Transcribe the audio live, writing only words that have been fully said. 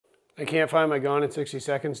I can't find my Gone in 60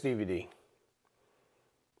 Seconds DVD.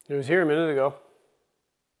 It was here a minute ago.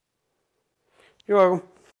 You're welcome.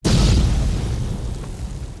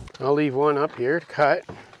 I'll leave one up here to cut.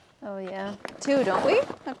 Oh yeah, 2, don't we?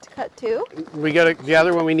 Have to cut 2. We got the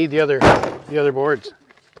other one. We need the other boards.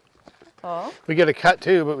 Oh. We got to cut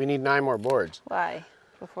 2, but we need 9 more boards. Why?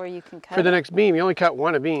 Before you can cut. For the next beam, you only cut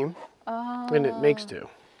 1 a beam. Oh. And it makes 2.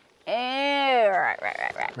 Right.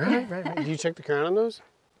 Right. Did you check the crown on those?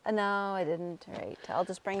 No, I didn't. Right. I'll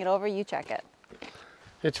just bring it over. You check it.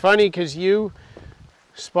 It's funny because you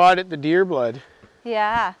spotted the deer blood.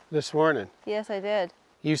 Yeah. This morning. Yes, I did.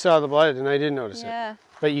 You saw the blood and I didn't notice it.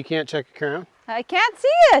 But you can't check a crown? I can't see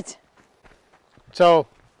it. So,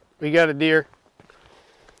 we got a deer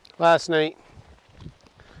last night.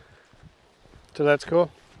 So that's cool.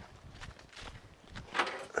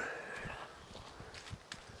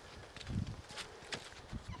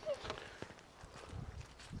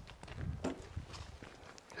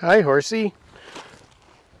 Hi, horsey.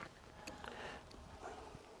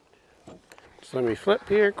 Just let me flip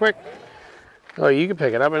here quick. Oh, you can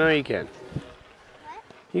pick it up. I know you can. What?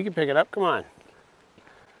 You can pick it up. Come on.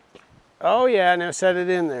 Oh, yeah. Now set it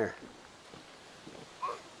in there.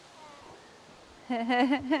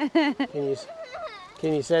 Can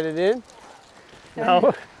you set it in?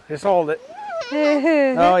 No. Just hold it.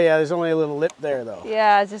 Oh, yeah. There's only a little lip there, though.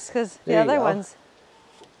 Yeah, just because the There you other go. one's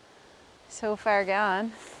so far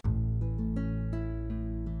gone.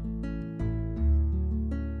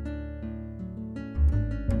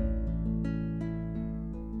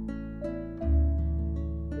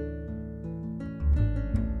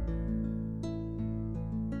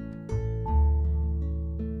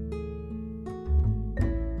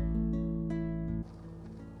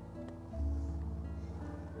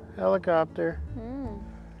 Helicopter.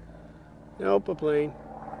 Nope, a plane.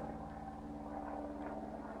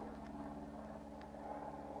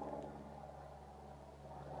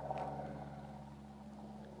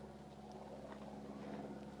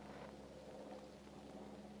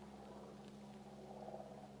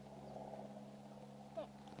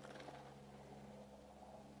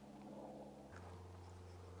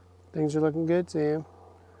 Things are looking good, Sam.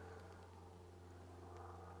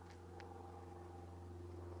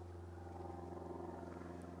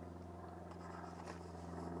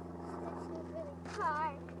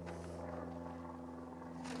 Car.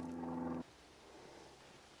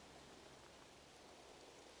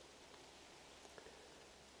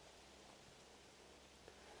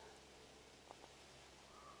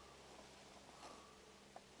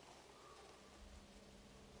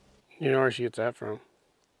 You know where she gets that from?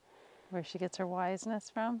 Where she gets her wiseness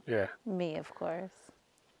from? Yeah. Me, of course.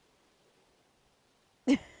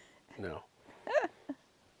 No.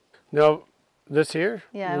 No, this here?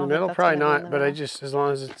 Yeah, I in the don't think middle? that's Probably gonna be in not, the but I middle. just, as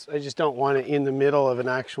long as it's, I just don't want it in the middle of an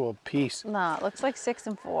actual piece. No, it looks like 6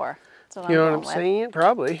 and 4. That's what You know what I'm I'm going saying?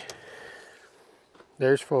 Probably.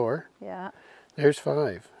 There's 4. with. Yeah, There's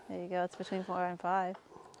 5. there you go. It's between 4 and 5.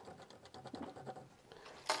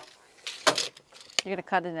 You're gonna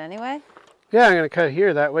cut it anyway? Yeah, I'm going to cut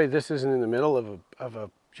here. That way this isn't in the middle of a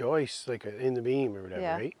joist, like in the beam or whatever,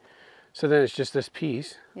 Yeah. right? So then it's just this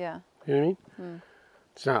piece. Yeah. You know what I mean?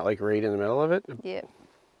 It's not like right in the middle of it. Yep.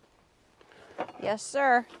 Yes,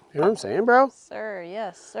 sir. You know what I'm saying, bro? Sir,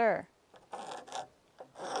 yes, sir.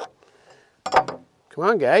 Come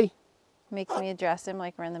on, guy. Makes me address him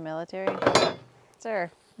like we're in the military.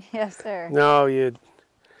 Sir. Yes, sir. No, you'd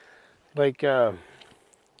like,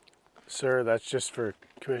 sir, that's just for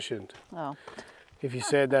commissioned. Oh. If you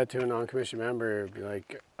said that to a non-commissioned member, it'd be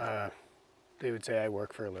like, they would say, I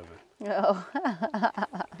work for a living. Oh.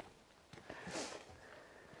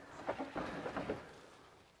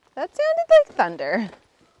 That sounded like thunder.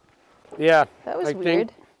 Yeah. That was I weird.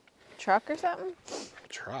 think- Truck or something?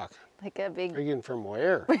 Truck. Like a big, Friggin' from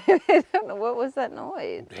where? I don't know, what was that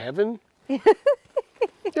noise? Heaven?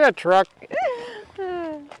 Yeah, truck.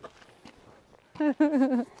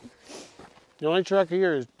 The only truck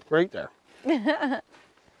here is right there. It's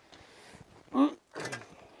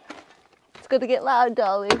gonna get loud,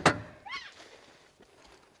 Dolly.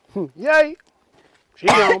 Yay! She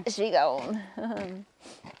gone. She gone.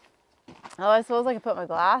 Oh, I suppose I could put my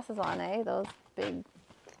glasses on, eh? Those big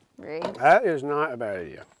rigs. That is not a bad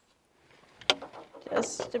idea.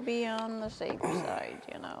 Just to be on the safe side,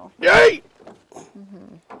 you know. Yay!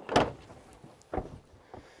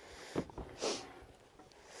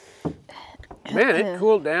 Man, it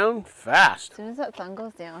cooled down fast. As soon as that sun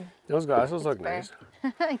goes down, Those glasses look fair. nice.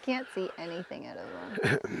 I can't see anything out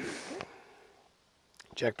of them.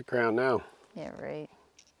 Check the crown now. Yeah, right.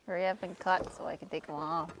 Hurry up and cut so I can take them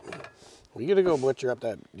off. We gotta go butcher up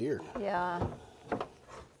that deer. Yeah.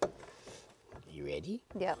 You ready?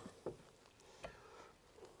 Yep.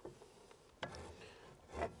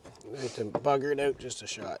 I have to bugger it out just a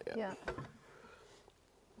shot. Yeah. Yeah.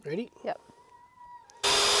 Ready? Yep.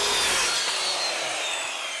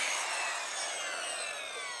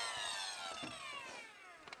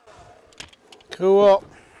 Cool.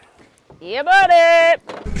 Yeah, buddy!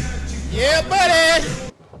 Yeah, buddy!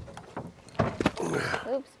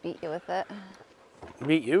 Oops, beat you with it.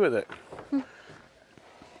 Beat you with it.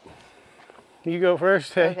 You go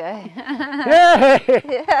first, hey? Okay. Yay!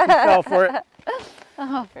 You fell for it.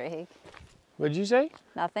 Oh, freak. What'd you say?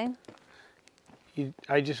 Nothing?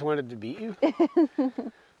 I just wanted to beat you?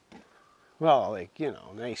 Well, like, you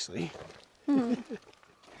know, nicely.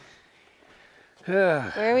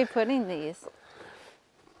 Where are we putting these?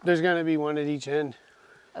 There's gonna be one at each end.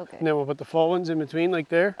 Okay. And then we'll put the full ones in between, like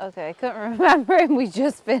there. Okay, I couldn't remember and we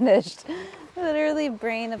just finished. Literally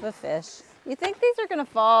brain of a fish. You think these are gonna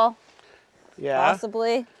fall? Yeah.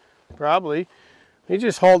 Possibly. Probably. We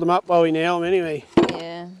just hold them up while we nail them anyway.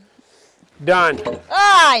 Yeah. Done.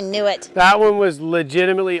 Ah, I knew it. That one was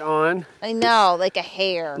legitimately on. I know, like a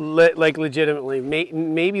hair. Like legitimately,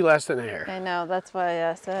 maybe less than a hair. I know, that's why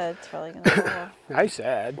I said it's probably gonna fall. I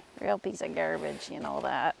said. Real piece of garbage, you know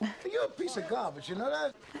that. You're a piece of garbage, you know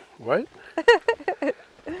that? What?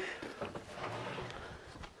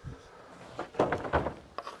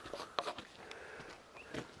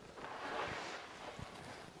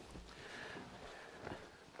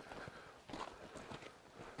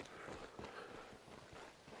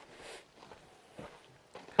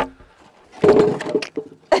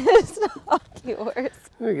 It's not yours.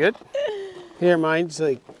 You're good. Here, mine's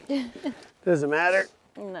like, doesn't matter.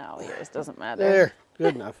 No, yours doesn't matter. There,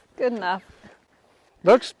 good enough. Good enough.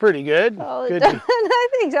 Looks pretty good. Oh, Good. I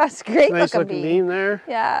think that's great Nice looking looking beam. beam there.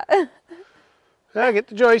 Yeah. Yeah, get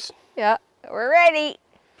the joist. Yeah, we're ready.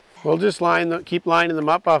 We'll just keep lining them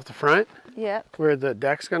up off the front Yep. where the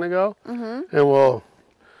deck's gonna go, and we'll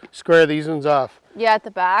square these ones off Yeah, at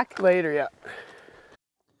the back. later. Yeah.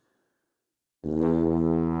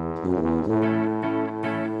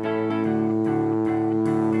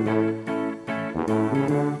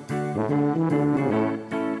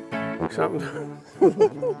 Something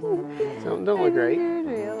don't look right. I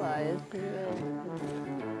realize.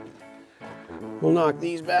 We'll knock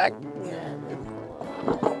these back. Yeah,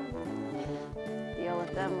 deal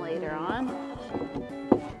with them later on.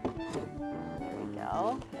 There we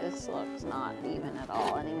go. This looks not even at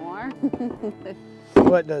all anymore.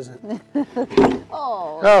 What doesn't?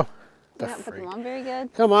 Oh. Oh, You haven't put them on very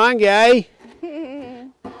good. come on, guy.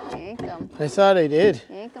 Yank them. I thought I did.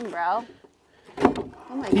 Yank them, bro.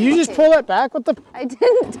 Oh my Did you just goodness. pull that back? What the? I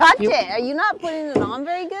didn't touch it. Are you not putting it on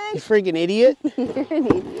very You good? freaking idiot. You're an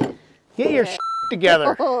idiot. Get your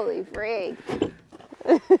together. Holy freak.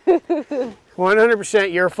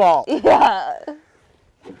 100% your fault. Yeah. Are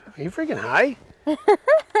you freaking high?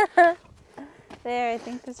 There, I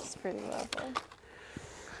think this is pretty level.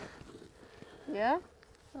 Yeah?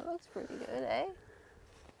 That looks pretty good, eh?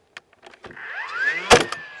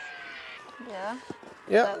 Yeah,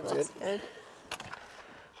 Yeah, that that's looks good.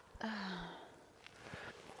 good.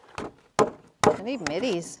 I need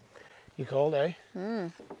middies. You cold, eh?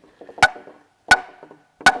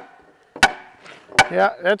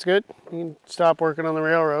 Yeah, that's good. You can stop working on the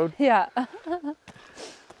railroad. Yeah.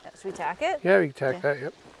 Should we tack it? Yeah, we can tack that,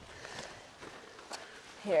 yep.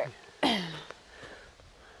 Here.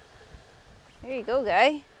 There you go,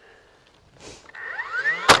 guy.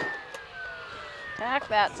 Tack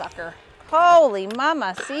that sucker. Holy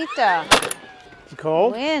mamacita. You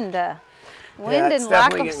cold? Wind. Yeah, Wind it's and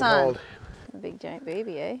lack definitely of getting sun. cold. A big giant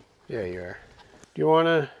baby, eh? Yeah, you are. Do you want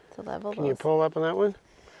to, To level can you those. pull up on that one?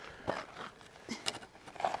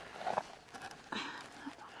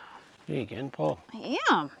 Yeah, you can pull. I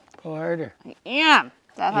am. Pull harder. I am. Is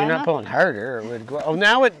that high You're not enough? pulling harder. It would go. Oh,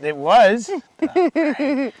 now it was.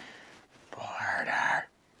 Right. Pull harder.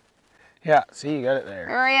 Yeah, see, you got it there.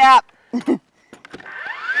 Hurry up.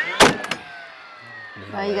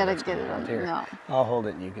 Now you gotta get it on. Here. No. I'll hold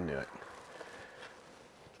it and you can do it.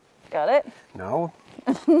 Got it? No?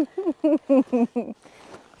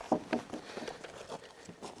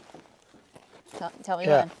 Tell me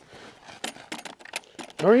Yeah. when.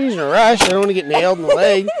 No reason to rush. I don't want to get nailed in the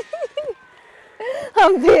leg.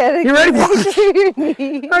 I'm dead. You ready?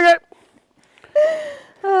 Okay.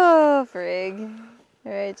 Oh, frig.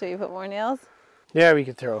 All right, so you put more nails? Yeah, we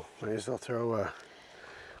could throw. Might as well throw.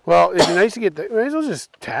 Well, it'd be nice to get. Might as well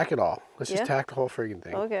just tack it all. Let's Yeah? just tack the whole friggin'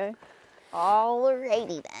 thing. Okay.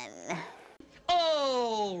 Alrighty then.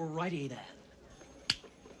 Alrighty then.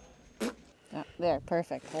 Oh, there,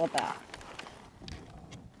 perfect. Hold that.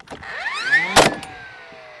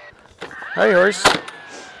 Hi, horse.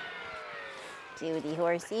 Judy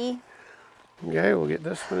horsey. Okay, we'll get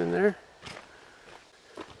this one in there.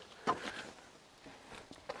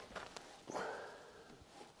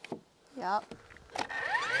 Yep.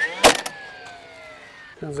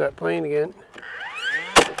 How's that playing again?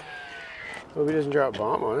 Hope he doesn't drop a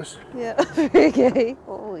bomb on us. Yeah. Okay.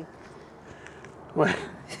 Holy. What?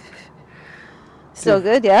 Still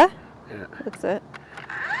good, yeah? Yeah. Looks it.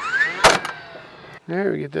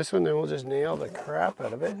 There, we get this one, then we'll just nail the crap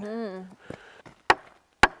out of it.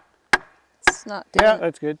 It's not doing Yeah, it.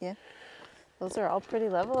 that's good. Yeah. Those are all pretty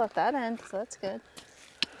level at that end, so that's good.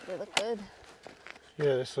 They look good.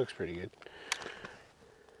 Yeah, this looks pretty good.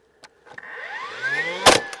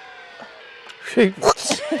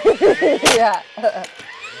 Yeah.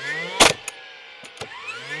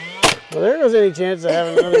 Well, there goes any chance of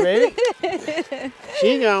having another baby.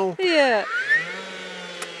 She gone. Yeah.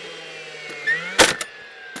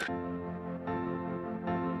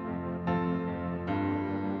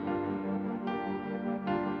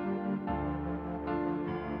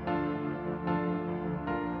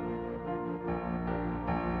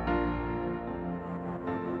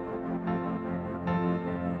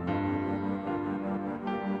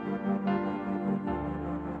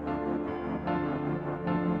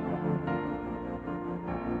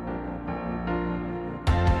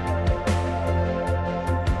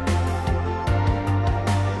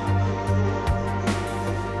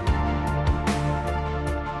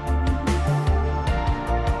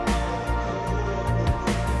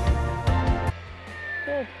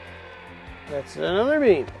 Good. That's another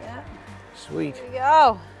bean. Yeah. Sweet. There you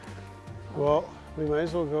go. Well, we might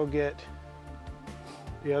as well go get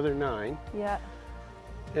the other 9. Yeah.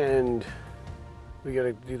 And we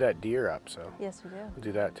gotta do that deer up, so Yes, we do. we'll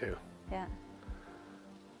do that too. Yeah.